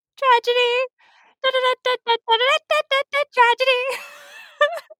Tragedy. Tragedy.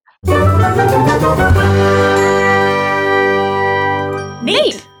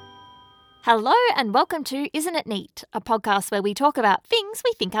 Neat. Hello and welcome to Isn't It Neat, a podcast where we talk about things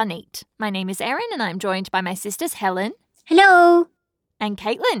we think are neat. My name is Erin and I'm joined by my sisters Helen. Hello. And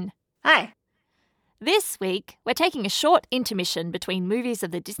Caitlin. Hi. This week, we're taking a short intermission between movies of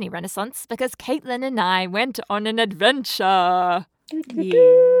the Disney Renaissance because Caitlin and I went on an adventure.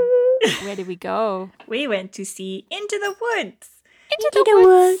 Yeah. Where did we go? We went to see Into the Woods. Into the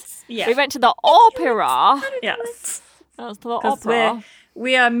woods. Yeah. We went to the opera. Yes. That was the 'Cause opera.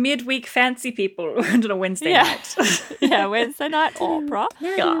 we are midweek fancy people on a Wednesday night. Yeah, Wednesday night opera.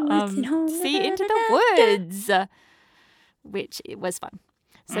 Yeah. See Into the Woods, which it was fun.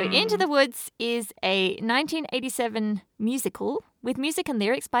 So Into the Woods is a 1987 musical with music and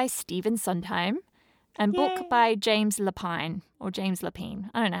lyrics by Stephen Sondheim and book by James Lapine, or James Lapine.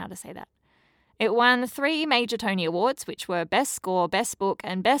 I don't know how to say that. It won 3 major Tony Awards, which were Best Score, Best Book,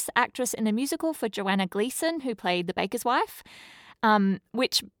 and Best Actress in a Musical for Joanna Gleason, who played the baker's wife,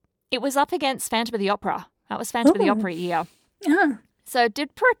 which it was up against Phantom of the Opera. That was Phantom of the Opera year. Oh. So it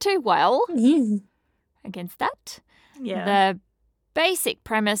did pretty well against that. Yeah. The basic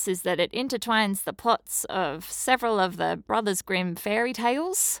premise is that it intertwines the plots of several of the Brothers Grimm fairy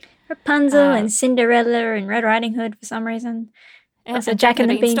tales. Rapunzel and Cinderella and Red Riding Hood for some reason. Also Jack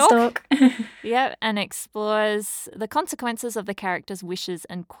and the Beanstalk. Yeah, and explores the consequences of the characters' wishes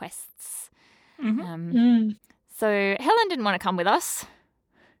and quests. So Helen didn't want to come with us.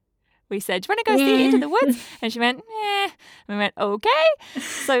 We said, do you want to go see Into the Woods? And she went, eh. We went, okay.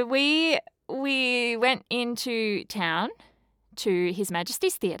 So we went into town to His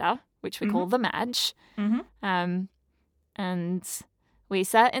Majesty's Theatre, which we call the Madge. And we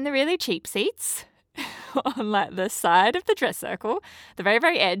sat in the really cheap seats on like the side of the dress circle, the very,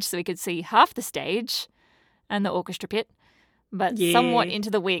 very edge, so we could see half the stage and the orchestra pit, but somewhat into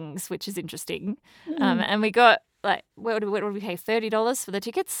the wings, which is interesting. And we got like, what did we pay? $30 for the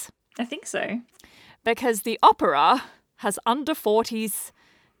tickets? I think so. Because the opera has under 40s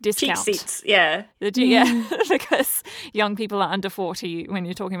discount. Cheap seats, yeah. Yeah, because young people are under 40 when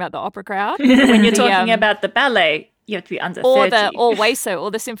you're talking about the opera crowd. When you're talking about the ballet, you have to be under 30. Or WASO,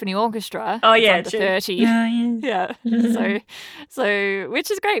 or the symphony orchestra. Oh, yeah, under true. 30. Yeah. So, which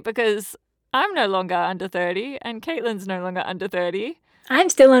is great because I'm no longer under 30 and Caitlin's no longer under 30. I'm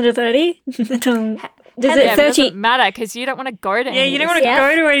still under 30. Does it It 30? doesn't matter because you don't want to go to any Yeah, you don't want to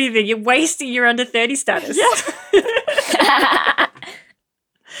go to anything. You're wasting your under 30 status. Yeah.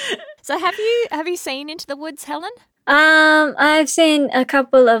 So have you seen Into the Woods, Helen? I've seen a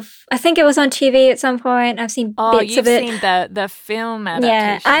couple of. I think it was on TV at some point. I've seen bits of it. You've seen the film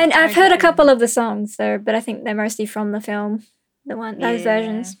adaptation. Yeah, I've heard a couple of the songs though, but I think they're mostly from the film. Those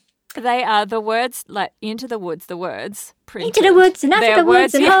versions. They are the words like Into the Woods. The words printed. Into the woods and after They're the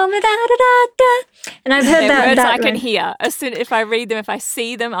woods and home da da da da. And I've heard They're words that I can one. hear. As soon if I read them, if I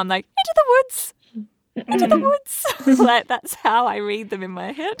see them, I'm like Into the Woods. Into the woods. Like that's how I read them in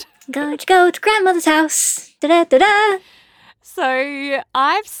my head. Go to grandmother's house. Da da da da. So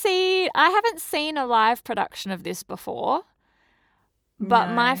I haven't seen a live production of this before,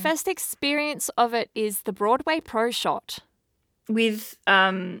 but my first experience of it is the Broadway Pro Shot. With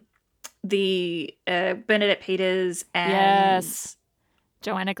the Bernadette Peters and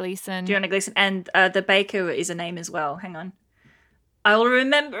Joanna Gleason. and the baker is a name as well. Hang on. I'll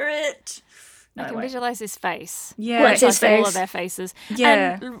remember it. No, I can wait. visualize his face. Yeah. What's his All face? of their faces.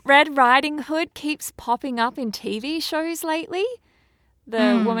 Yeah. And Red Riding Hood keeps popping up in TV shows lately.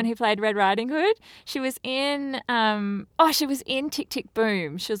 The woman who played Red Riding Hood, she was in Tick Tick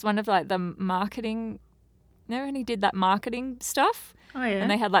Boom. She was one of like the marketing. No, when he did that marketing stuff. Oh yeah. And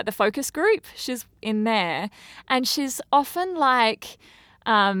they had like the focus group. She's in there, and she's often like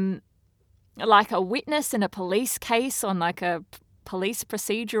a witness in a police case on like a police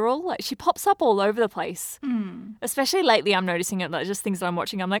procedural. Like she pops up all over the place. Especially lately, I'm noticing it. Like just things that I'm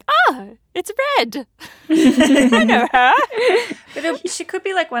watching, I'm like, it's Red. I know her. But she could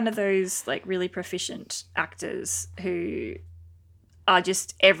be like one of those like really proficient actors who are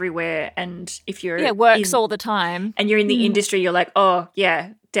just everywhere. And if you're works all the time, and you're in the industry, you're like, oh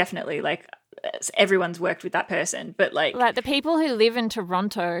yeah, definitely. Like everyone's worked with that person. But like the people who live in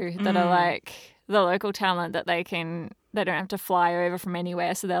Toronto that are like the local talent that they don't have to fly over from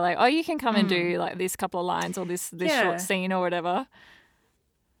anywhere. So they're like, oh, you can come and do like this couple of lines or this short scene or whatever.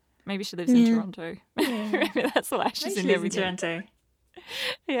 Maybe she lives in Toronto. Maybe that's why she's in everything. in Toronto.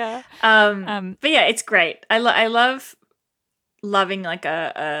 Yeah. But yeah, it's great. I love loving like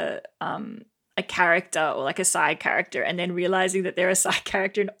a a character or like a side character and then realizing that they're a side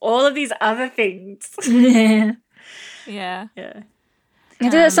character in all of these other things. Yeah. Yeah. Yeah. I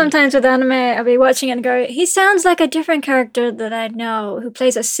do that sometimes with anime. I'll be watching it and go, he sounds like a different character that I know who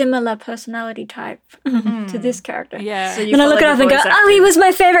plays a similar personality type to this character. Yeah. So you And I look it follow up the and go, voice oh, he actors. was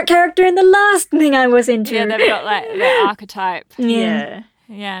my favorite character in the last thing I was into. Yeah, they've got like their archetype. Yeah.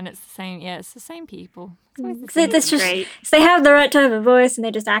 Yeah, and it's the same. Yeah, it's the same people. It's always the So same. that's just, Great. so they have the right type of voice and they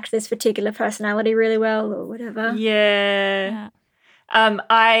just act this particular personality really well or whatever. Yeah.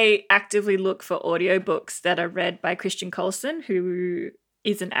 I actively look for audiobooks that are read by Christian Coulson, who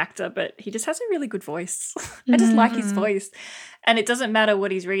is an actor, but he just has a really good voice. I just like his voice. And it doesn't matter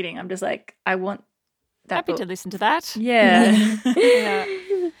what he's reading. I'm just like, I want that Happy book. to listen to that. Yeah. Yeah.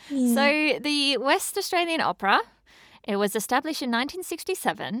 So the West Australian Opera, it was established in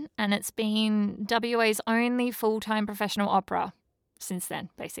 1967 and it's been WA's only full-time professional opera since then,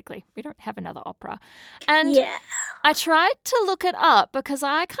 basically. We don't have another opera. And Yeah. I tried to look it up because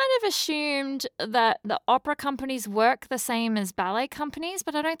I kind of assumed that the opera companies work the same as ballet companies,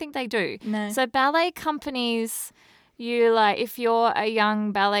 but I don't think they do. No. So ballet companies, you like, if you're a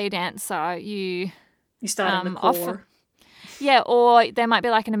young ballet dancer, you You start in the offer- core. yeah, or there might be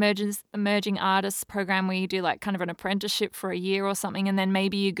like an emerging artists program where you do like kind of an apprenticeship for a year or something, and then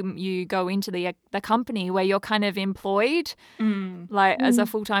maybe you go into the company where you're kind of employed, like as a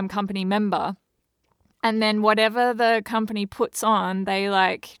full-time company member, and then whatever the company puts on, they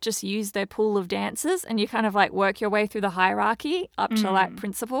like just use their pool of dancers, and you kind of like work your way through the hierarchy up to like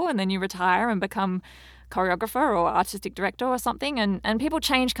principal, and then you retire and become choreographer or artistic director or something, and people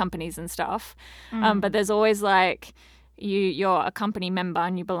change companies and stuff, but there's always like you're a company member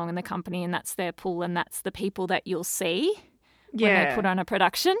and you belong in the company and that's their pool and that's the people that you'll see when they put on a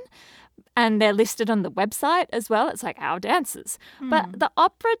production, and they're listed on the website as well. It's like our dancers. But the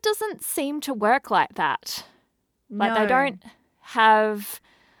opera doesn't seem to work like that. Like they don't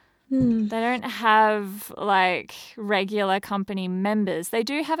have like regular company members. They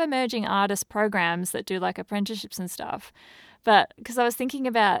do have emerging artist programs that do like apprenticeships and stuff. But because I was thinking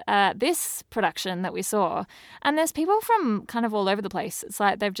about this production that we saw, and there's people from kind of all over the place. It's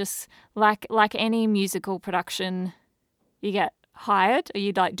like they've just, like any musical production, you get hired, or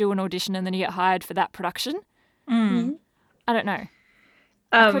you like do an audition and then you get hired for that production. I don't know.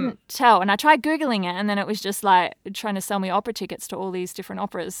 I couldn't tell. And I tried Googling it, and then it was just like trying to sell me opera tickets to all these different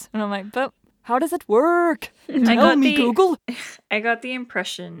operas. And I'm like, but how does it work? Tell me, Google. I got the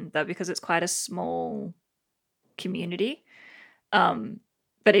impression that because it's quite a small community,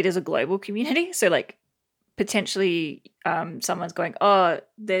 but it is a global community. So like potentially someone's going, oh,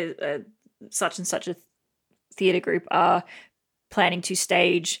 there's such and such a theatre group are planning to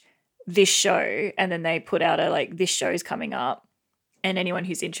stage this show, and then they put out a like, this show's coming up, and anyone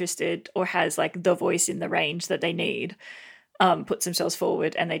who's interested or has like the voice in the range that they need puts themselves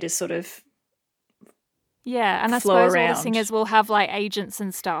forward, and they just sort of Yeah, and I flow suppose all around. the singers will have like agents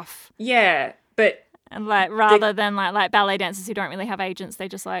and stuff. yeah, but And like rather than like ballet dancers who don't really have agents, they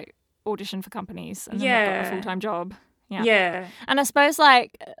just like audition for companies and then they've got Yeah. a full-time job. Yeah. yeah. And I suppose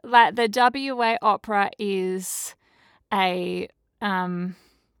like the WA Opera is a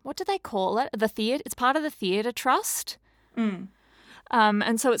what do they call it? The theatre. It's part of the Theatre Trust.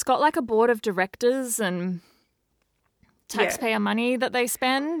 And so it's got like a board of directors and taxpayer money that they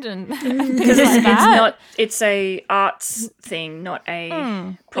spend and things Because like that. it's a arts thing, not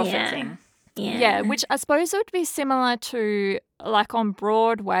a profit Yeah. thing. Yeah, which I suppose would be similar to like on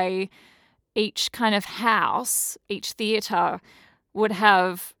Broadway, each kind of house, each theatre would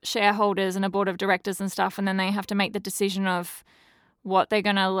have shareholders and a board of directors and stuff, and then they have to make the decision of what they're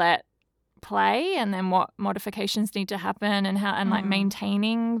going to let play and then what modifications need to happen and how and like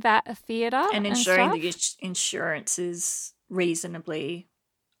maintaining that theatre And ensuring stuff. that your insurance is reasonably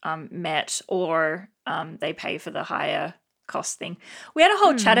met, or they pay for the higher cost thing. We had a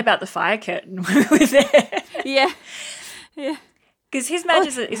whole chat about the fire curtain when we were there. Yeah. Because His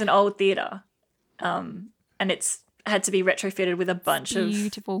Majesty is an old theatre, and it's had to be retrofitted with a bunch of...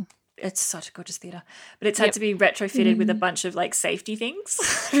 Beautiful. It's such a gorgeous theatre, but it's had to be retrofitted with a bunch of like safety things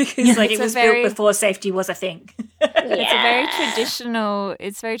because like it It's a was very- built before safety was a thing. It's a very traditional.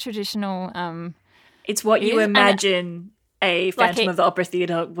 It's very traditional. It's what It you is, and- imagine a Phantom it- of the Opera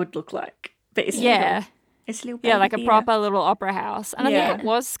theatre would look like, but it's Yeah. little. It's a little Yeah, baby like a theatre. proper little opera house. And I Yeah. think it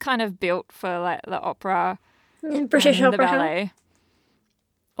was kind of built for like the opera British and the opera house. ballet.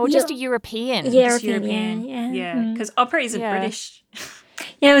 Or just a European. Yeah. It's European. yeah. Because opera isn't Yeah. British.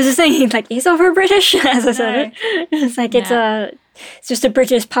 Yeah, I was just thinking, like, is opera British? As I said it. It's like, it's just a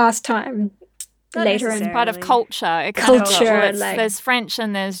British pastime Not later in necessarily. Part of culture. It kind of- Culture, well, like- there's French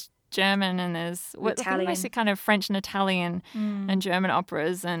and there's German and there's Italian. mostly kind of French and Italian and German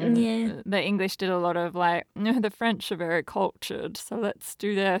operas, and the English did a lot of like, no, the French are very cultured, so let's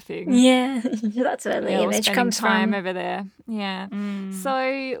do their thing. Yeah, that's where the All image spending comes time from. over there. Yeah.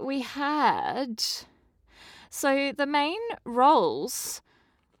 So we had. So the main roles.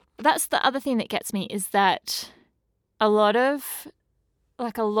 That's the other thing that gets me is that a lot of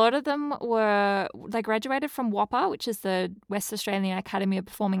them they graduated from WAAPA, which is the West Australian Academy of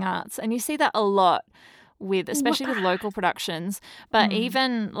Performing Arts, and you see that a lot with, especially with local productions, but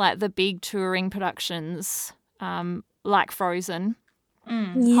even like the big touring productions, like Frozen.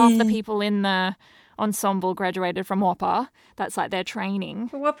 Half the people in the ensemble graduated from WAAPA. That's like their training.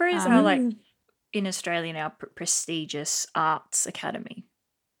 WAAPA is our, like, in Australia now, prestigious arts academy.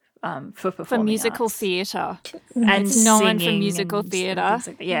 For performing musical arts. theatre. And It's known for singing musical and theatre. things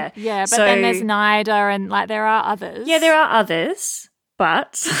like that. Yeah. Yeah, but So- then there's NIDA and like there are others. Yeah, there are others,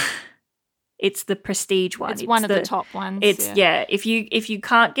 but it's the prestige one. It's one of the top ones. It's if you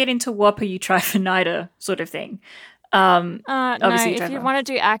can't get into WAAPA, you try for NIDA sort of thing. No, obviously if you want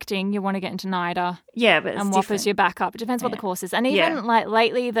to do acting, you want to get into NIDA. Yeah, but it's And different. WAAPA's your backup. It depends what the course is. And even like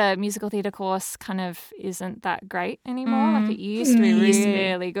lately, the musical theatre course kind of isn't that great anymore. Like it used to be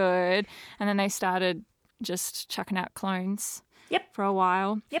really good. And then they started just chucking out clones. Yep. For a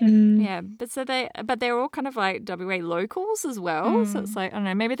while. Yep. Yeah. But they're all kind of like WA locals as well. So it's like, I don't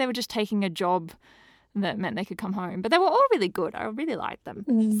know, maybe they were just taking a job that meant they could come home. But they were all really good. I really liked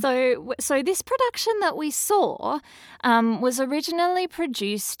them. So this production that we saw was originally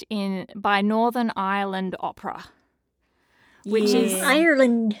produced by Northern Ireland Opera, which is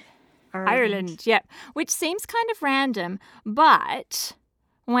Ireland. Ireland, yeah, which seems kind of random, but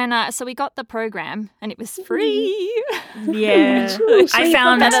when so we got the program and it was free. Yeah. I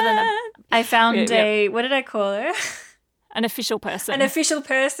found better than a what did I call her? an official person. An official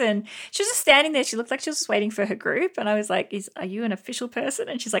person. She was just standing there. She looked like she was just waiting for her group. And I was like, are you an official person?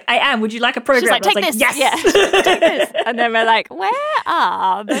 And she's like, I am. Would you like a program? She's like, take I was this. like, yes. Yeah, take this. And then we're like, where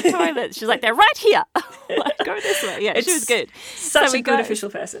are the toilets? She's like, they're right here. Like, go this way. Yeah, she was good. Such So a good official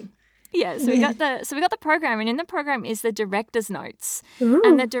person. Yeah, so we got the program, and in the program is the director's notes,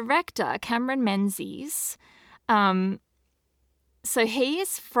 and the director Cameron Menzies. So he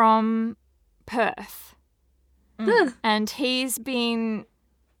is from Perth, and he's been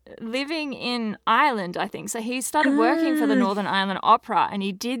living in Ireland, I think. So he started working for the Northern Ireland Opera, and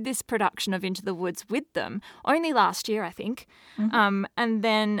he did this production of Into the Woods with them only last year, I think. And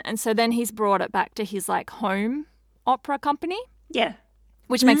so then he's brought it back to his like home opera company. Yeah.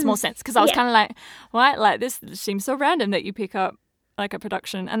 Which makes more sense because I was kind of like, what? Like this seems so random that you pick up like a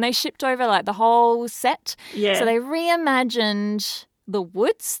production, and they shipped over like the whole set. Yeah. So they reimagined the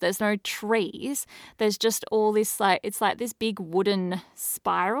woods. There's no trees. There's just all this like it's like this big wooden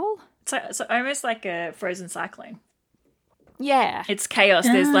spiral. So almost like a frozen cyclone. Yeah. It's chaos.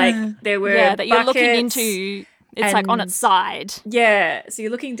 There's like there were that you're looking buckets. into. It's like on its side. Yeah, so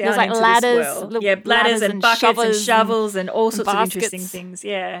you're looking down There's like into ladders, this world. little Yeah, ladders and buckets and shovels and all sorts of baskets. interesting things.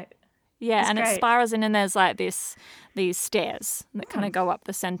 Yeah. Yeah, and it great. spirals in, and there's like these stairs that kind of go up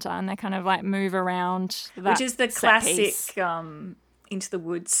the center, and they kind of like move around. That Which is the set classic piece. Into the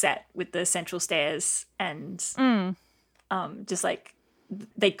Woods set with the central stairs and just like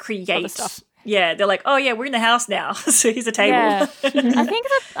they create stuff. Yeah, they're like, oh yeah, we're in the house now, so here's a table. Yeah, I think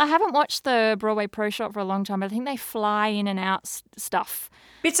that I haven't watched the Broadway Pro Shop for a long time, but I think they fly in and out stuff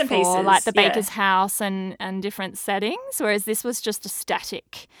Bits and for pieces, like the yeah. baker's house and different settings, whereas this was just a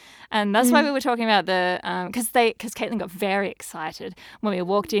static. And that's why we were talking about the because Caitlin got very excited when we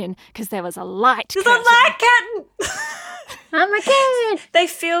walked in because there was a light. There's a light curtain. Oh my god! They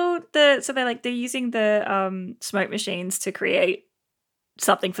filled they're using the smoke machines to create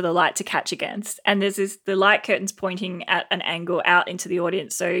something for the light to catch against, and there's the light curtains pointing at an angle out into the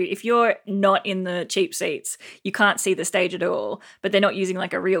audience, so if you're not in the cheap seats you can't see the stage at all, but they're not using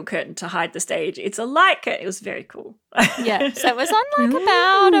like a real curtain to hide the stage. It's a light curtain. It was very cool. Yeah, so it was on like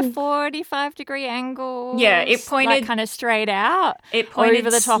about a 45-degree angle. Yeah, it pointed like kind of straight out. It pointed over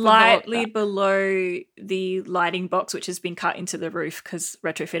the top slightly of the, below the lighting box, which has been cut into the roof because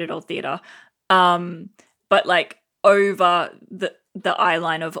retrofitted old theatre, but like over the eye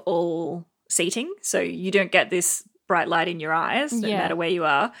line of all seating, so you don't get this bright light in your eyes no matter where you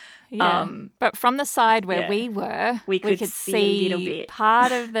are. Yeah. But from the side where we were, we could see a little bit.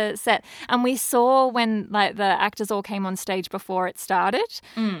 Part of the set, and we saw when like the actors all came on stage before it started,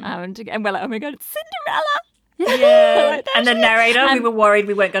 and we're like, oh my god, it's Cinderella. Yeah, Like, and the narrator, we were worried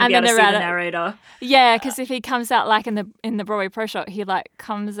we weren't going to be able to see the narrator. Yeah, because if he comes out like in the Broadway Pro Shop, he like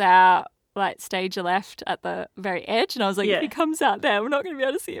comes out stage left at the very edge, and I was like, Yeah. if he comes out there, we're not going to be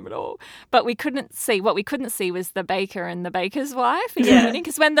able to see him at all. But we couldn't see. What we couldn't see was the baker and the baker's wife. Yeah.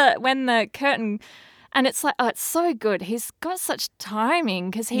 Because when the curtain, and it's like, oh, it's so good. He's got such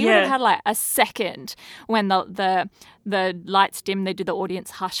timing because he would have Yeah. had like a second when the lights dim. They do the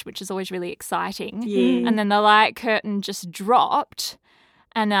audience hush, which is always really exciting. Yeah. And then the light curtain just dropped,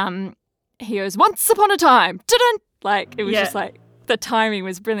 and he goes, "Once upon a time," didn't like it was Yeah. just like. The timing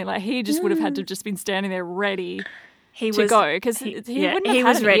was brilliant. Like he just would have had to just been standing there ready He to was go because he yeah, wouldn't have he had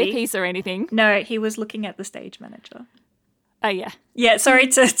was an ready. earpiece or anything. No, he was looking at the stage manager. Oh yeah, Yeah, sorry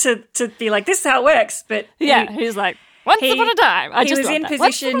to be like, this is how it works. But yeah. He was like, "Once he- upon a time." I he just was love in that. Once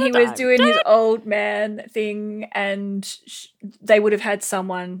position, upon a he was time. doing his old man thing, and they would have had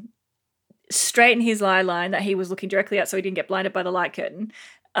someone straighten his eye line that he was looking directly at so he didn't get blinded by the light curtain.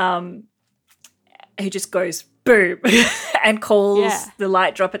 Who just goes boom and calls Yeah. the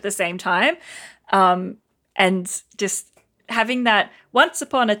light drop at the same time. And just having that once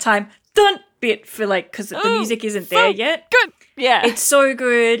upon a time dun bit for like, because the Ooh, music isn't there so yet. Good. Yeah. It's so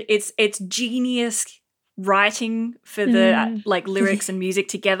good. It's genius writing for the like lyrics and music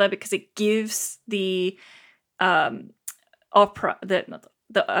together, because it gives the opera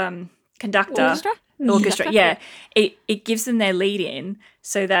the conductor Orchestra? yeah, it gives them their lead in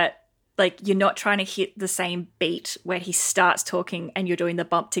so that like you're not trying to hit the same beat where he starts talking and you're doing the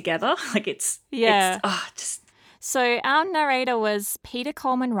bump together. Like it's just So our narrator was Peter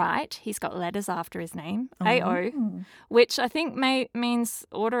Coleman Wright. He's got letters after his name, AO, which I think means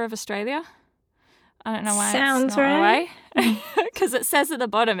Order of Australia. I don't know why Sounds it's not right. Because it says at the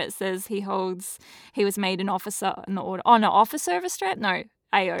bottom, it says he was made an officer in the order. Oh, no, officer of Australia? No, AO.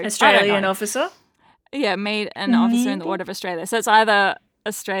 I don't Australian know. officer. Yeah, made an officer in the Order of Australia. So it's either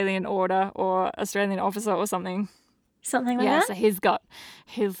Australian Order or Australian officer or something. Something like Yeah, that. so he's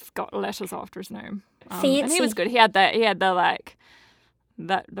got letters after his name. And he Fancy. was good. He had the like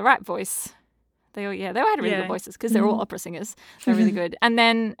the right voice. They all had really Yeah. good voices because they're all opera singers. They're really good. And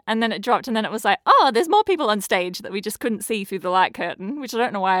then it dropped, and then it was like, oh, there's more people on stage that we just couldn't see through the light curtain, which I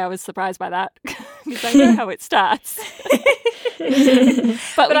don't know why I was surprised by that because I know how it starts.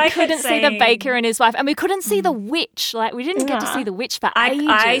 But we I kept couldn't see the saying- baker and his wife, and we couldn't see the witch. Like we didn't get to see the witch for ages.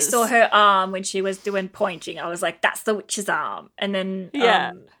 I saw her arm when she was doing pointing. I was like, that's the witch's arm. And then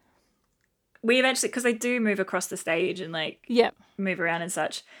Yeah. we eventually, because they do move across the stage and like Yeah. move around and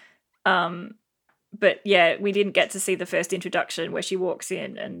such. But yeah, we didn't get to see the first introduction where she walks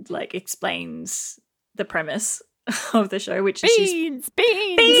in and like explains the premise of the show, which is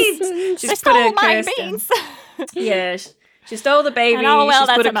Beans. She's They put stole a my curse down. beans. Yeah, she stole the baby. And oh, well, she's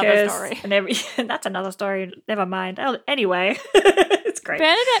that's put a another curse story. and that's another story. Never mind. Oh, anyway, it's great.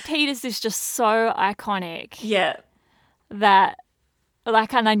 Bernadette Peters is just so iconic Yeah, that,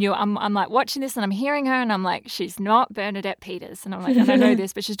 like, and I knew I'm like watching this and I'm hearing her and I'm like, she's not Bernadette Peters, and I'm like, and I know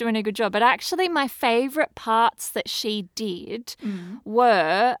this, but she's doing a good job. But actually, my favorite parts that she did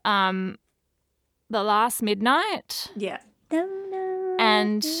were The Last Midnight yeah.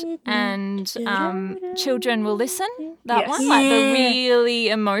 and Children Will Listen. That Yes. one, like the Yeah. really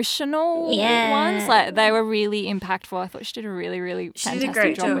emotional Yeah. ones, like they were really impactful. I thought she did a really, really She fantastic did a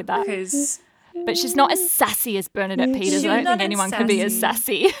great job job with that. because But she's not as sassy as Bernadette Peters. She's I don't not think as anyone can be as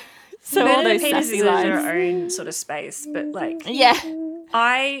sassy. So all Bernadette those Peters sassy is in lines. her own sort of space. But like, Yeah.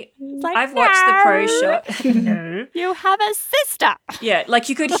 I've like, watched the pro "No." shot. No. You have a sister. Yeah, like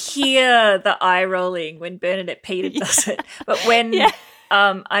you could hear the eye rolling when Bernadette Peters does it. But when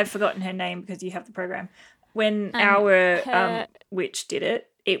I've forgotten her name because you have the program. When our her- witch did it,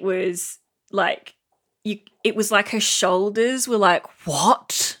 it was like it was like her shoulders were like,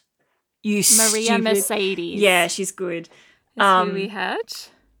 what? You Maria stupid. Mercedes. Yeah, she's good. Is who we had.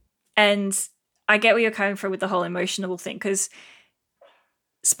 And I get where you're coming from with the whole emotional thing, because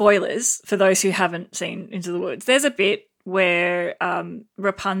spoilers for those who haven't seen Into the Woods, there's a bit where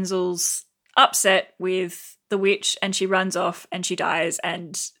Rapunzel's upset with the witch and she runs off and she dies,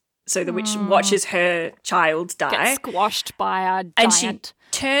 and so the witch watches her child die. Get squashed by a giant. And she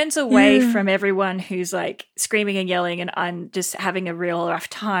turns away from everyone who's like screaming and yelling and just having a real rough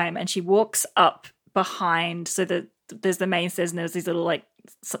time, and she walks up behind, so that there's the main stairs and there's these little like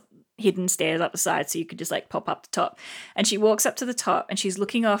hidden stairs up the side, so you could just like pop up the top, and she walks up to the top and she's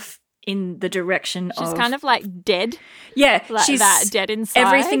looking off in the direction She's of kind of like dead. yeah, Like she's that, dead inside.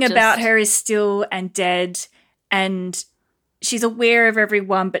 everything about just- her is still and dead, and she's aware of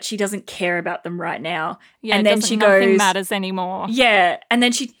everyone, but she doesn't care about them right now. Yeah, and then she nothing goes, matters anymore. yeah, and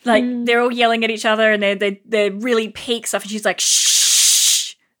then she like they're all yelling at each other and they're really peak stuff, and she's like,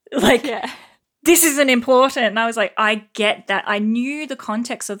 shh, like Yeah. this isn't important. And I was like, I get that. I knew the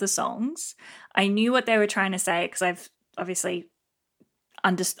context of the songs. I knew what they were trying to say because I've obviously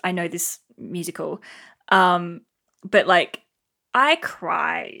I know this musical. But like I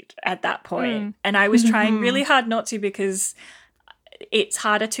cried at that point, and I was trying really hard not to because it's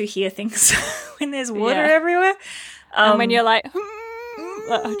harder to hear things when there's water everywhere. And when you're like,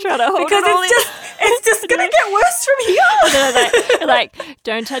 I'm trying to hold because it all it's just gonna get worse from here. like,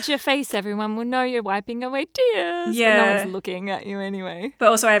 don't touch your face. Everyone will know you're wiping away tears. Yeah. But no one's looking at you anyway. But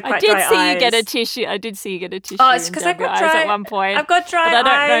also I have quite I did dry see eyes. you get a tissue. I did see you get a tissue. Oh, it's because I've your got eyes dry at one point. I've got dry but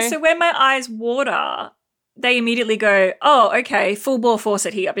I don't eyes, know. so when my eyes water, they immediately go, oh, okay, full bore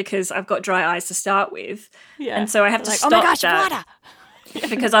faucet here because I've got dry eyes to start with. Yeah. And so I have to like, stop oh my gosh, that water.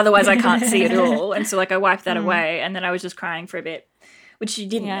 because otherwise I can't see it all. And so like I wiped that away and then I was just crying for a bit, which you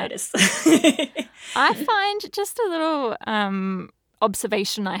didn't notice. I find just a little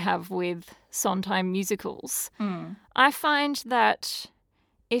observation I have with Sondheim musicals. I find that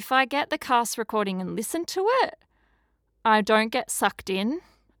if I get the cast recording and listen to it, I don't get sucked in.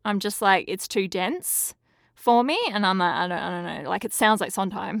 I'm just like, it's too dense for me. And I'm like, I don't know. Like, it sounds like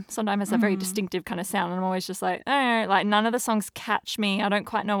Sondheim. Sondheim has a very distinctive kind of sound. And I'm always just like, I don't know. Like, none of the songs catch me. I don't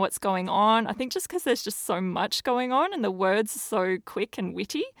quite know what's going on. I think just because there's just so much going on and the words are so quick and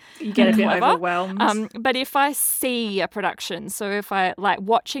witty. You get a bit clever. overwhelmed. But if I see a production, so if I like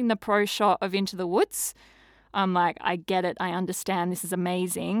watching the pro shot of Into the Woods, I'm like, I get it. I understand. This is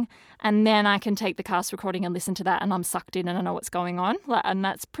amazing. And then I can take the cast recording and listen to that and I'm sucked in and I know what's going on. Like, and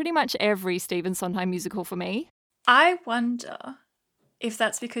that's pretty much every Stephen Sondheim musical for me. I wonder if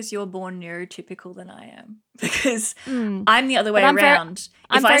that's because you're more neurotypical than I am. Because I'm the other way around.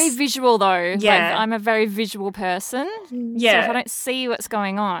 I'm very visual though. Yeah. Like, I'm a very visual person. Yeah. So if I don't see what's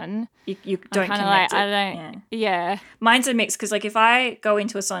going on, you don't kind of connect like, it. I don't, yeah. Mine's a mix because like if I go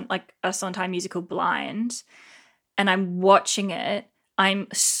into a Sondheim musical blind and I'm watching it, I'm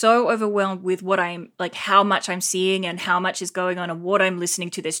so overwhelmed with what I'm like, how much I'm seeing and how much is going on and what I'm listening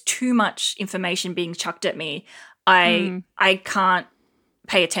to. There's too much information being chucked at me. I can't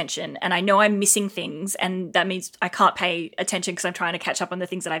pay attention and I know I'm missing things and that means I can't pay attention because I'm trying to catch up on the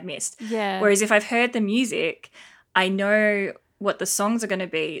things that I've missed. Yeah. Whereas if I've heard the music, I know what the songs are going to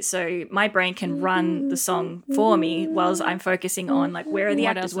be, so my brain can run the song for me whilst I'm focusing on like where are the What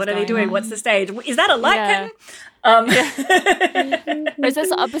actors, else what is are they going doing, on? what's the stage, is that a light Yeah. curtain? Whereas that's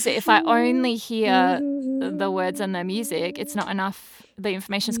the opposite. If I only hear the words and the music, it's not enough. The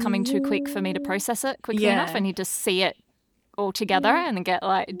information's coming too quick for me to process it quickly Yeah. enough. I need to see it all together and then get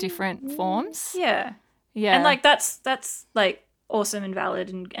like different forms. Yeah, Yeah. and like that's like awesome and valid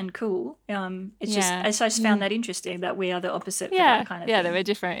and cool. It's just Yeah. I just found that interesting that we are the opposite for yeah, that kind of yeah, thing. they were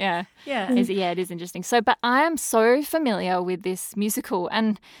different. Yeah. Yeah. It is interesting. So, but I am so familiar with this musical,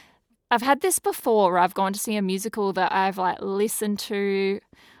 and I've had this before where I've gone to see a musical that I've like listened to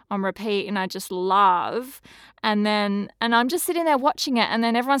on repeat and I just love, and I'm just sitting there watching it, and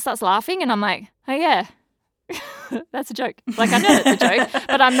then everyone starts laughing, and I'm like, oh yeah. That's a joke. Like I know it's a joke,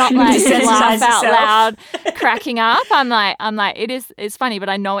 but I'm not like Desensitize laugh out yourself. loud, cracking up. I'm like it's funny, but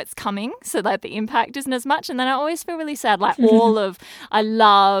I know it's coming, so like the impact isn't as much. And then I always feel really sad. Like I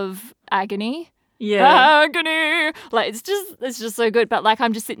love Agony. Yeah. Agony. Like it's just so good. But like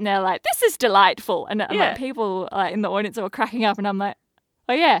I'm just sitting there like this is delightful, and Yeah. like people like in the audience are all cracking up, and I'm like,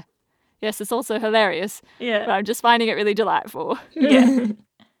 oh yeah, yes, it's also hilarious. Yeah. But I'm just finding it really delightful. Yeah.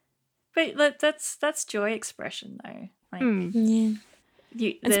 But that's joy expression though. Like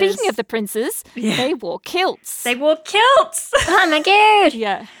Yeah. And speaking of the princes, they wore kilts. they wore kilts. Oh my god.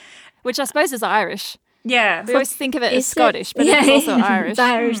 Yeah. Which I suppose is Irish. Yeah. We always think of it as Is it- Scottish, but yeah, it's also Irish. It's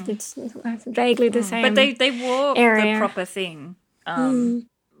Irish. It's vaguely the same. But they wore area. the proper thing.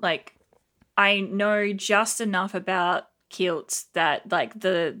 Like I know just enough about kilts that like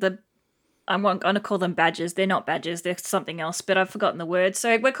the I'm going to call them badges. They're not badges. They're something else, but I've forgotten the word.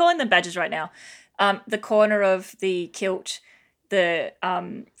 So we're calling them badges right now. The corner of the kilt, the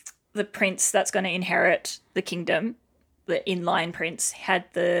prince that's going to inherit the kingdom, the inline prince, had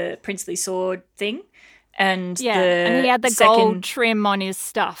the princely sword thing. And And he had the second, gold trim on his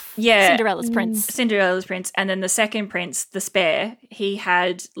stuff. Yeah. Cinderella's prince. Cinderella's prince, and then the second prince, the spare, he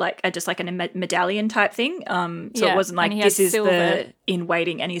had like just like a medallion type thing. So Yeah, it wasn't like and he this had is silver. the in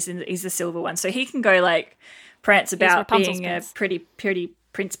waiting, and he's the silver one, so he can go like prance about being a Rapunzel's pretty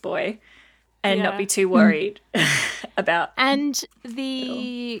prince boy, and Yeah. not be too worried about. And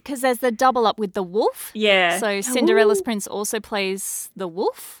because there's the double up with the wolf. Yeah. So Cinderella's prince also plays the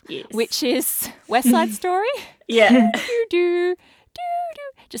wolf, Yes. which is West Side Story. Yeah. do, do, do,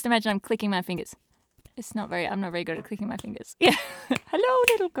 do. Just imagine I'm clicking my fingers. I'm not very good at clicking my fingers. Yeah. Hello,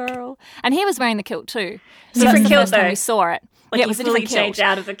 little girl. And he was wearing the kilt too. So Different that's the kilt, first time though. we saw it. Like yeah, it he was a fully different kilt. changed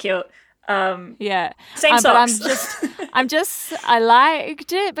out of the kilt. Yeah. Same But socks. I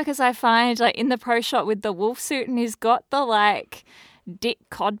liked it because I find like in the pro shot with the wolf suit and he's got the like dick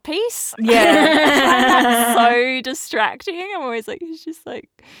cod piece. Yeah. So distracting. I'm always like, he's just like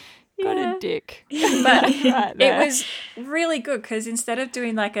got a dick. But Right it there. was really good because instead of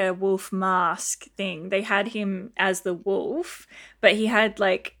doing like a wolf mask thing, they had him as the wolf, but he had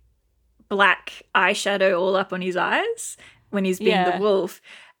like black eyeshadow all up on his eyes when he's being the Yeah. wolf.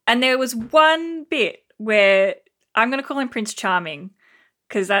 And there was one bit where I'm going to call him Prince Charming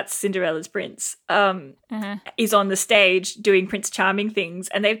because that's Cinderella's prince, is on the stage doing Prince Charming things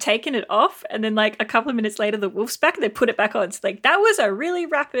and they've taken it off and then like a couple of minutes later the wolf's back and they put it back on. It's like that was a really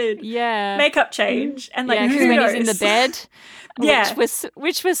rapid Yeah. makeup change and like Yeah, because when he's in the kudos. bed, Yeah.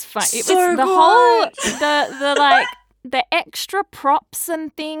 which was fun. It So was the good. whole the like the extra props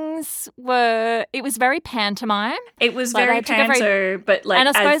and things it was very pantomime. It was Like, very they took a very- panto, but like and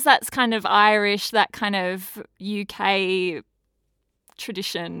I suppose as, that's kind of Irish, that kind of UK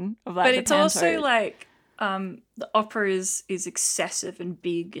tradition of like but the it's also panto. like the opera is excessive and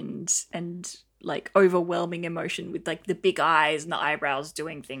big and like overwhelming emotion with like the big eyes and the eyebrows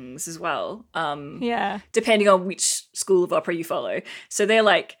doing things as well. Yeah. Depending on which school of opera you follow. So they're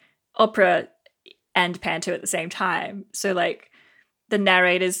like opera and panto at the same time. So like the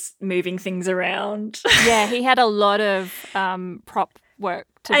narrator's moving things around. Yeah, he had a lot of prop work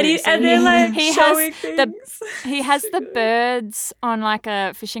to and, do. So and they're like he showing has the things. he has the birds on like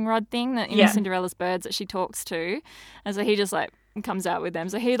a fishing rod thing that Yeah. Cinderella's birds that she talks to, and so he just like comes out with them.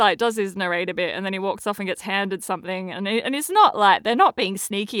 So he like does his narrator bit, and then he walks off and gets handed something, and it's not like they're not being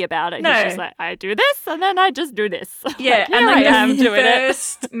sneaky about it. No. He's just like, I do this, and then I just do this. Yeah, Like, and here like I am the doing it.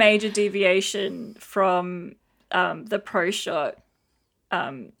 first major deviation from the pro shot,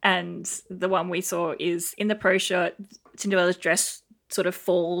 and the one we saw is in the pro shot, Cinderella's dress sort of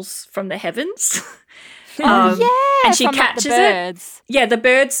falls from the heavens. Oh yeah, and she from, like, catches the it. birds. Yeah, the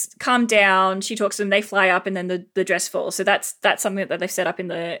birds come down. She talks to them. They fly up, and then the dress falls. So that's something that they've set up in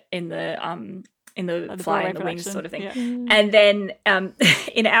the The fly Broadway and the wings production. sort of thing. Yeah. And then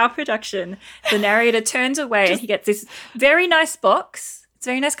in our production, the narrator turns away and he gets this very nice box. It's a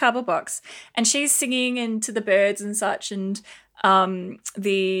very nice cardboard box. And she's singing into the birds and such. And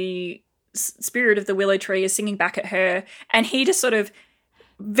the spirit of the willow tree is singing back at her. And he just sort of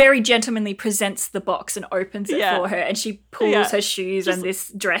very gentlemanly presents the box and opens it Yeah. for her. And she pulls Yeah. her shoes and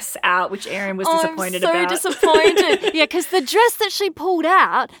this dress out, which Erin was Oh, disappointed I'm so about. disappointed. Yeah, because the dress that she pulled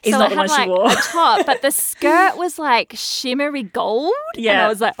out Is so not it the had one she like wore. a top, but the skirt was like shimmery gold. And Yeah. I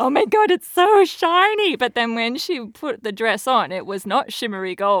was like, oh my god, it's so shiny. But then when she put the dress on, it was not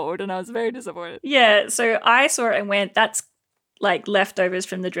shimmery gold, and I was very disappointed. Yeah, so I saw it and went, that's like leftovers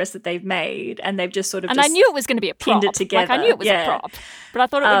from the dress that they've made, and they've just sort of And just I knew it was going to be a prop. pinned it Like I together. knew it was Yeah. a prop, but I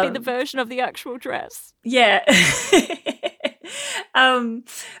thought it would be the Um, version of the actual dress. Yeah.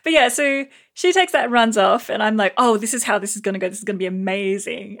 But yeah, so she takes that and runs off, and I'm like, oh, this is how this is going to go. This is going to be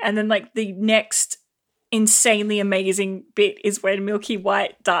amazing. And then like the next insanely amazing bit is when Milky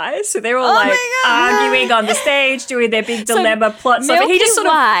White dies. So they're all Oh like my God. arguing on the stage, doing their big So dilemma plot stuff. Milky He just sort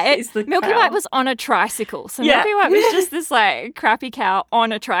White, of is the Milky crown. White was on a tricycle. So Yeah. Milky White was just this like crappy cow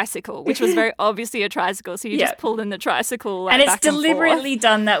on a tricycle, which was very obviously a tricycle. So you Yeah. just pulled in the tricycle like, and it's back and forth. deliberately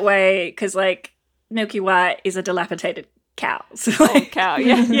done that way because like Milky White is a dilapidated cow. So like, cow,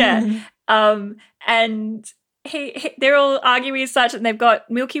 yeah. yeah. And they're all arguing as such, and they've got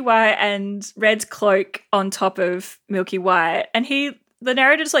Milky White and Red's cloak on top of Milky White, and the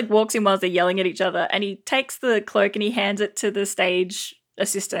narrator just like walks in while they're yelling at each other, and he takes the cloak and he hands it to the stage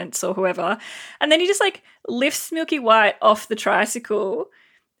assistants or whoever, and then he just like lifts Milky White off the tricycle,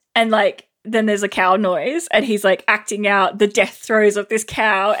 and like then there's a cow noise, and he's like acting out the death throes of this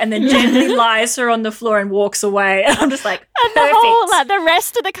cow, and then gently lies her on the floor and walks away. And I'm just like, And the perfect. whole, like, the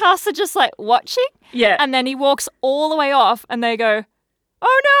rest of the cast are just like watching, Yeah. and then he walks all the way off, and they go,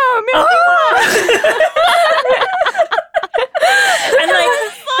 "Oh no, Milky White!" And like, so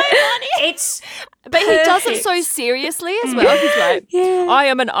funny. it's But he does it so perfect. seriously as well. He's like, "I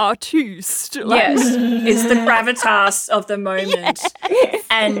am an artiste." Like, Yes, it's the gravitas of the moment,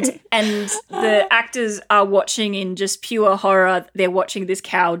 and the actors are watching in just pure horror. They're watching this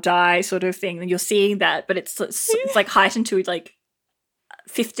cow die, sort of thing, and you're seeing that, but it's like heightened to like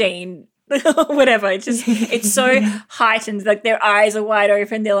 15. Whatever, it's so heightened. Like their eyes are wide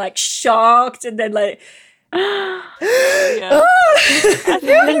open. They're like shocked, and then like Yeah.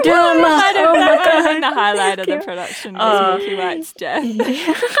 The drama. Might have, Oh my that might have been god. the highlight of the production was Milky White's death.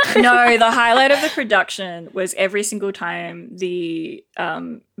 No, the highlight of the production was every single time the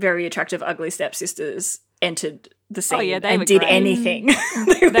very attractive ugly stepsisters entered the scene yeah, they and were did great. anything.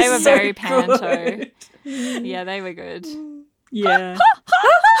 They were so very panto. good. Yeah, they were good. Yeah.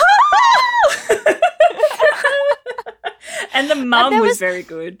 And the mum there was was- very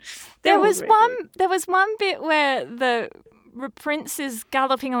good. They There were was very one. good. There was one bit where the prince is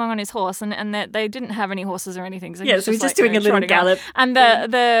galloping along on his horse, and that they didn't have any horses or anything. So Yeah, he's so he's just like, doing a little trotting along. gallop. And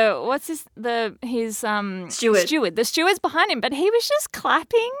the what's his Steward. The steward's behind him, but he was just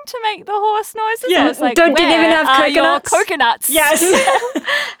clapping to make the horse noises. Yeah. I was like, Don't you where even have are your coconuts? coconuts? Yes.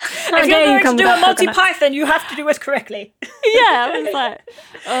 How If dare you're you going come to do a without Monty coconuts. Python, you have to do it correctly. Yeah, I was like,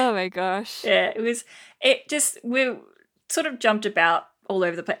 oh my gosh. Yeah, we sort of jumped about all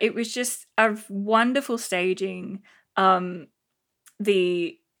over the place. It was just a wonderful staging.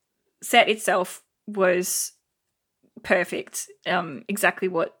 The set itself was perfect. Exactly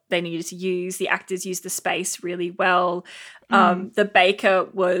what they needed to use. The actors used the space really well. The baker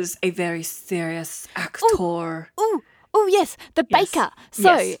was a very serious actor. Oh yes, the Yes. baker.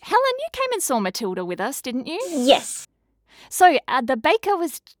 So Yes. Helen, you came and saw Matilda with us, didn't you? Yes. So the baker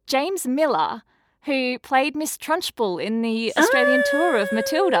was James Miller, who played Miss Trunchbull in the Australian tour of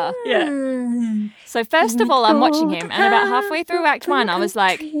Matilda. Yeah. So first of all, I'm watching him, and about halfway through Act 1, I was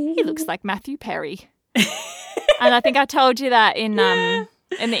like, he looks like Matthew Perry. And I think I told you that in the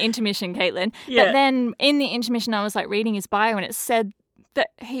intermission, Caitlin. Yeah. But then in the intermission, I was like reading his bio, and it said that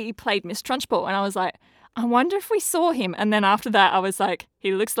he played Miss Trunchbull, and I was like, I wonder if we saw him. And then after that, I was like,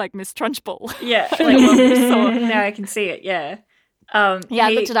 he looks like Miss Trunchbull. Yeah. Like what we saw. Now I can see it. Yeah. Yeah,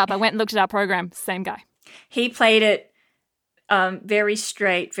 I looked it up. I went and looked at our program. Same guy. He played it very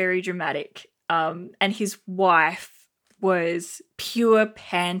straight, very dramatic. And his wife was pure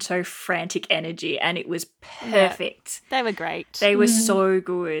panto frantic energy, and it was perfect. They were great. They were so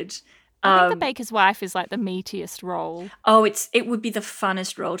good. I think the baker's wife is like the meatiest role. Oh, it would be the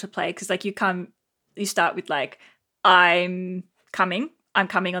funnest role to play because like you start with like I'm coming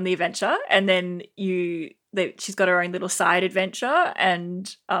on the adventure, and then she's got her own little side adventure,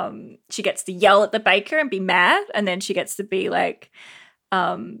 and she gets to yell at the baker and be mad, and then she gets to be like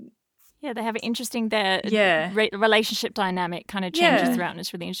Yeah, they have an interesting Yeah. relationship dynamic kind of changes Yeah. throughout, and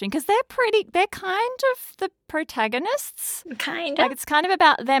it's really interesting because they're kind of the protagonists. Kind Like of. it's kind of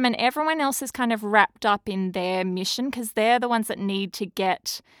about them, and everyone else is kind of wrapped up in their mission because they're the ones that need to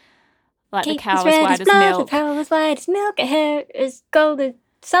get like the cow as white as blood, milk, the cow as white as milk, her hair is gold as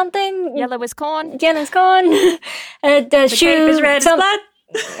something, yellow as corn. yellow as corn, the the shoe cape is red as blood.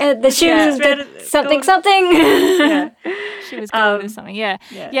 the shoes, Yeah. Red the as something gold. something. Yeah. She was gold or something. Yeah.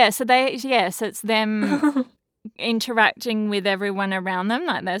 Yeah. So so it's them interacting with everyone around them,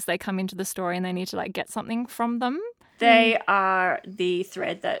 like as they come into the story, and they need to like get something from them. They are the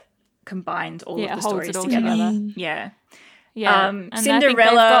thread that combines all Yeah, of the holds stories it all together. together. Yeah. Yeah. And I think they've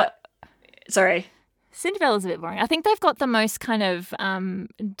Cinderella. got- Sorry. Cinderella's a bit boring. I think they've got the most kind of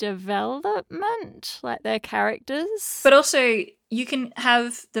development, like their characters. But also, you can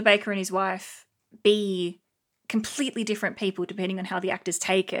have the baker and his wife be completely different people depending on how the actors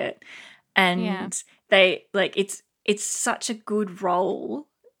take it, and Yeah. they like it's such a good role,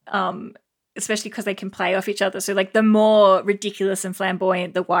 especially because they can play off each other. So like the more ridiculous and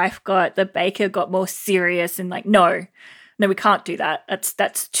flamboyant the wife got, the baker got more serious and like no, we can't do that.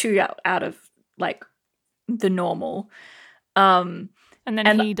 That's too out of like the normal. and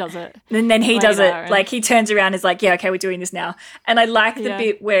then he does it. And then he does it, later, and- like he turns around and is like, yeah, okay, we're doing this now. And I like the Yeah.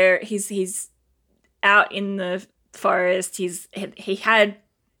 bit where he's out in the forest. He had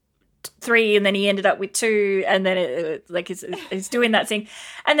 3 and then he ended up with 2, and then he's doing that thing,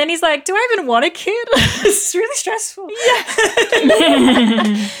 and then he's like, do I even want a kid? It's really stressful.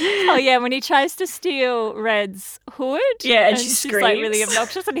 Oh yeah, when he tries to steal Red's hood. Yeah, and she she's like really screams.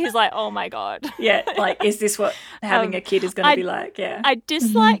 obnoxious, and he's like, "Oh my god." Yeah, like, is this what having a kid is going to be like? Yeah. I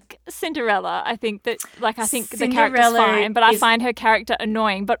dislike Cinderella. I think the character's Cinderella fine, but I is- find her character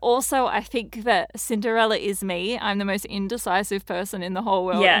annoying. But also, I think that Cinderella is me. I'm the most indecisive person in the whole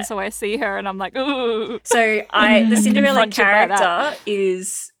world, Yeah. and so I see her and I'm like, ooh. So the Cinderella Confronted by that. character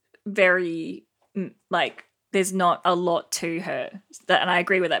is very like there's not a lot to her, and I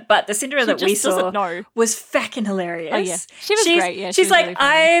agree with that. But the Cinderella She that we just doesn't saw know. was fucking hilarious. Oh, yeah. She was She's- great, yeah, she she's was like, really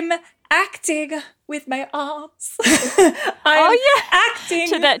funny. I'm acting with my arms. I'm acting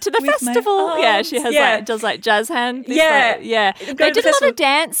to the with my festival. Yeah, arms. she has does jazz hand. Yeah. Yeah. Go They to did the a lot festival. of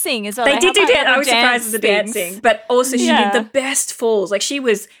dancing as well. They did had, do like, that. I little was surprised dance at the things. dancing, but also she Yeah. did the best falls. Like she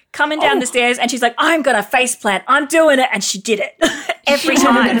was coming down the stairs and she's like, "I'm gonna face plant. I'm doing it," and she did it every She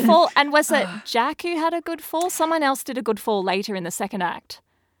had a time. good fall. And was it Jack who had a good fall? Someone else did a good fall later in the second act.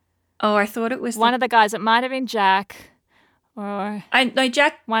 Oh, I thought it was One of the guys. It might have been Jack, or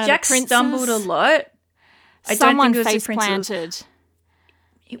Jack. one of the Jack princes. stumbled a lot. I someone don't think it was face the prince. planted.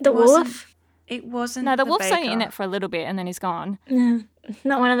 It The wasn't- wolf? It wasn't. No, the wolf's baker. only in it for a little bit, and then he's gone. No,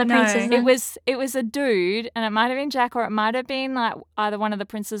 not one of the No. princes. then. It was a dude, and it might have been Jack, or it might have been like either one of the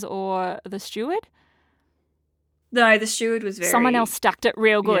princes or the steward. No, the steward was very. Someone else stacked it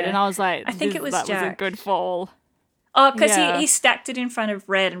real good, Yeah. and I was like, I think it was that was a Jack. good fall. Oh, because Yeah. he stacked it in front of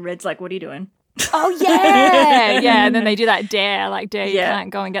Red, and Red's like, "What are you doing?" Oh yeah, yeah. And then they do that dare, like dare you Yeah. can't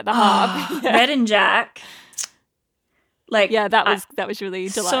go and get the harp. Red and Jack. Like Yeah, that was really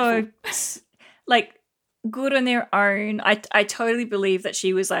delightful. so like good on their own. I totally believe that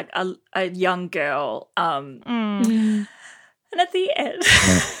she was like a young girl. And at the end,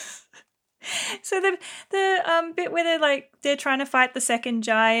 so the bit where they're trying to fight the second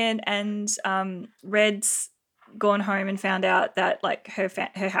giant, and Red's gone home and found out that like her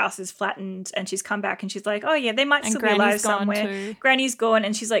house is flattened, and she's come back and she's like, oh yeah, they might And still be alive Granny's gone somewhere. too. Granny's gone,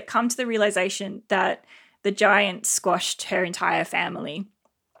 and she's like come to the realization that the giant squashed her entire family.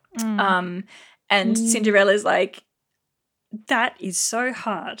 And Cinderella's like, that is so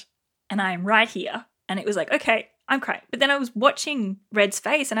hard, and I'm right here. And it was like, okay, I'm crying. But then I was watching Red's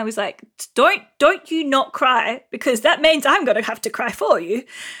face, and I was like, don't you not cry, because that means I'm going to have to cry for you.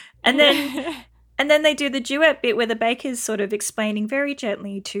 And then and then they do the duet bit where the baker's sort of explaining very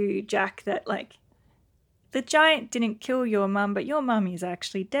gently to Jack that like the giant didn't kill your mum, but your mum is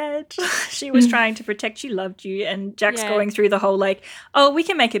actually dead. She was trying to protect, she loved you. And Jack's Yeah. going through the whole like, oh, we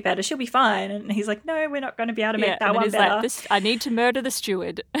can make it better, she'll be fine. And he's like, no, we're not going to be able to make that and one he's better. like, I need to murder the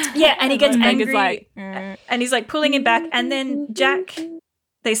steward. Yeah, and he gets Baker's angry, like, and he's like pulling him back. And then Jack,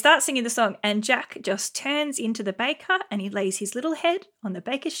 they start singing the song, and Jack just turns into the baker, and he lays his little head on the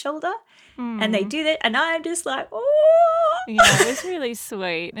baker's shoulder, and they do that. And I'm just like, oh, yeah, it was really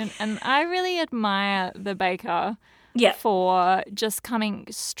sweet. And I really admire the baker yeah, for just coming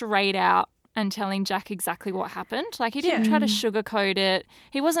straight out and telling Jack exactly what happened. Like, he didn't try to sugarcoat it.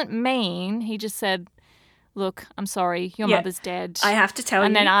 He wasn't mean. He just said, look, I'm sorry, your Yeah. mother's dead. I have to tell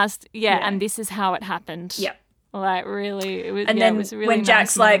and you. then asked, Yeah. and this is how it happened. Yeah. Like, really, it was, And yeah, then it was a really when nice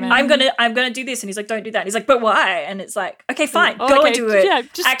Jack's like, moment. I'm gonna do this, and he's like, don't do that. And he's like, but why? And it's like, okay, fine, Oh, go okay, and do it. yeah,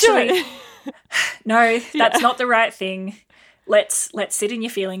 just do Actually, it. no, that's not the right thing. Let's sit in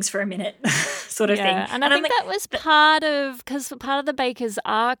your feelings for a minute, sort of thing. And I think that was part of the baker's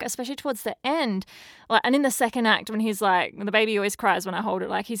arc, especially towards the end. Like, and in the second act, when he's like, the baby always cries when I hold it.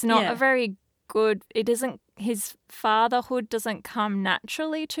 Like, he's not Yeah. a very good. It doesn't. His fatherhood doesn't come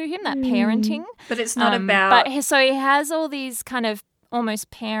naturally to him. That parenting, but it's not about. So he has all these kind of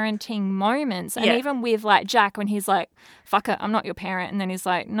almost parenting moments, and Yeah. even with like Jack when he's like, "Fuck it, I'm not your parent," and then he's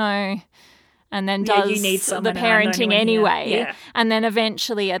like, "No." And then Yeah, does you need the someone, and I'm the only parenting one here. anyway, Yeah. and then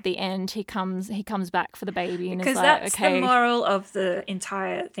eventually at the end he comes back for the baby and Because is like, that's okay, the moral of the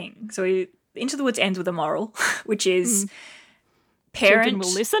entire thing. So Into the Woods ends with a moral, which is parent. children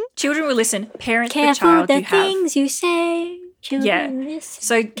will listen. Children will listen. Parent the Careful child the you have. things you say. Children Yeah. listen.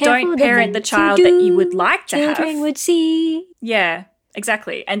 So Careful don't the parent the things child you that you do. would like to have. Children would see. Yeah,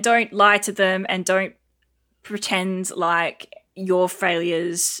 exactly. And don't lie to them, and don't pretend like your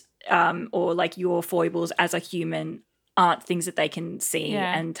failures or like your foibles as a human aren't things that they can see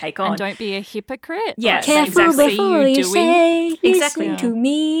Yeah. and take on. And don't be a hypocrite. Yeah, Like, Careful exactly. before you say. Exactly. Listen to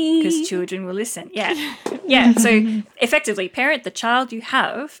me. Because children will listen. Yeah. Yeah. So effectively, parent the child you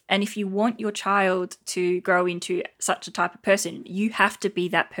have. And if you want your child to grow into such a type of person, you have to be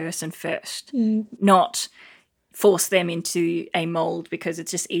that person first, not force them into a mold because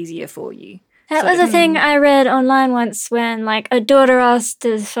it's just easier for you. That was a thing I read online once when, like, a daughter asked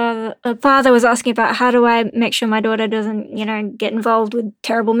his father, a father was asking about how do I make sure my daughter doesn't, get involved with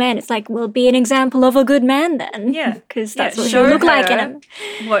terrible men. It's like, well, be an example of a good man then. Yeah. Because Yeah, that's what show she'll look like in her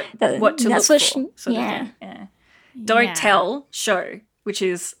him. What to That's look what for. she- sort of yeah. thing. Yeah. Don't Yeah. tell, show, which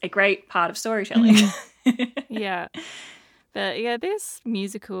is a great part of storytelling. Yeah. But yeah, this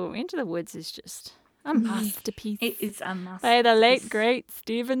musical Into the Woods is just a masterpiece. It is a must. By the late great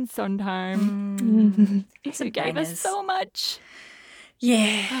Stephen Sondheim, It's who a gave us bangers. so much.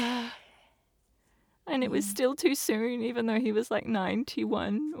 Yeah. And it was still too soon, even though he was like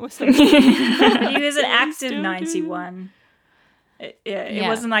 91 or something. But he was an active Still do. 91. It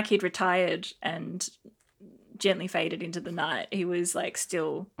wasn't like he'd retired and gently faded into the night. He was like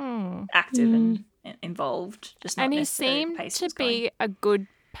still active and involved. Just not and he necessarily at the seemed pace to it was going. be a good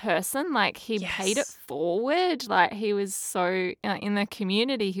person. Like he paid it Yes. forward. Like he was so in the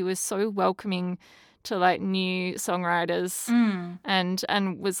community. He was so welcoming to like new songwriters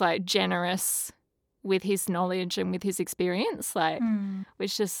and was like generous with his knowledge and with his experience, like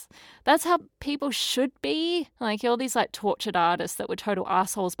which just that's how people should be. Like all these like tortured artists that were total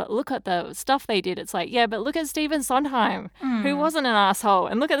assholes, but look at the stuff they did. It's like, yeah, but look at Stephen Sondheim, who wasn't an asshole,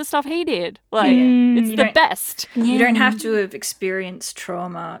 and look at the stuff he did. Like it's the best. You don't have to have experienced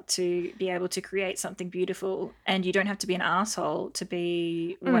trauma to be able to create something beautiful, and you don't have to be an asshole to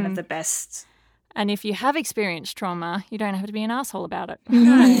be one of the best. And if you have experienced trauma, you don't have to be an asshole about it.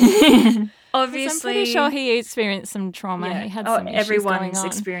 Obviously, I'm pretty sure he experienced some trauma. He had some issues going everyone's on.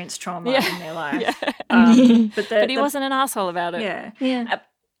 experienced trauma Yeah. in their life. Yeah. But He wasn't an asshole about it. Yeah. Yeah.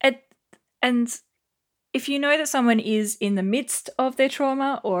 And if you know that someone is in the midst of their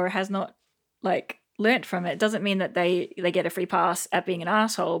trauma or has not like learnt from it, doesn't mean that they get a free pass at being an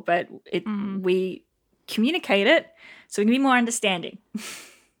asshole, but we communicate it so we can be more understanding.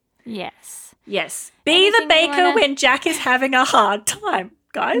 Yes. Yes. Be Anything the you baker wanna- when Jack is having a hard time,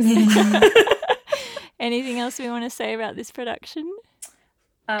 guys. Anything else we want to say about this production?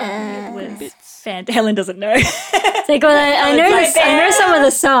 It was Helen doesn't know. It's like, well, I know some of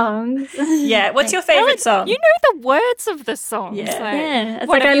the songs. Yeah. What's your favourite song? You know the words of the songs. Yeah. Like, Yeah, it's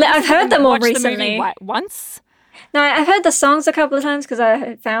what, like have you I've listened heard and them all watched the recently. movie, once? No, I've heard the songs a couple of times because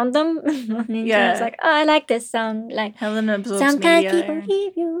I found them. And Yeah. it's like, oh, I like this song. Like, Helen absorbs sometimes media. people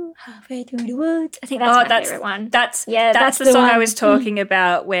leave you halfway through the woods. I think that's my favorite one. That's that's the the song I one. was talking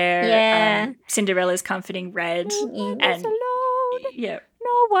about where Yeah. Cinderella's comforting Red. Is And alone. yeah,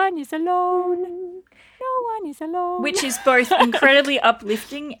 No one is alone. No one is alone. which is both incredibly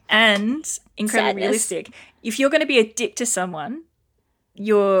uplifting and incredibly Sadness. realistic. If you're going to be a dick to someone,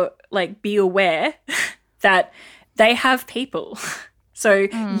 you're like, be aware that they have people. So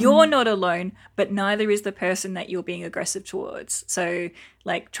you're not alone, but neither is the person that you're being aggressive towards. So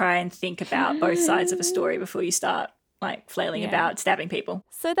like try and think about both sides of a story before you start like flailing about stabbing people.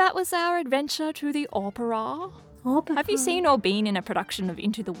 So that was our adventure to the opera. Have you seen or been in a production of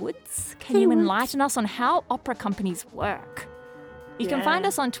Into the Woods? Can you enlighten us on how opera companies work? You can find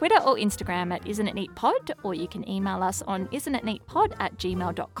us on Twitter or Instagram at Isn't It Neat Pod, or you can email us on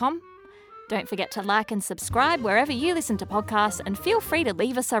isn'titneatpod@gmail.com. Don't forget to like and subscribe wherever you listen to podcasts, and feel free to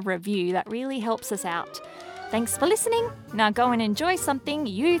leave us a review. That really helps us out. Thanks for listening. Now go and enjoy something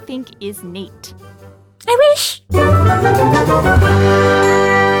you think is neat. I wish.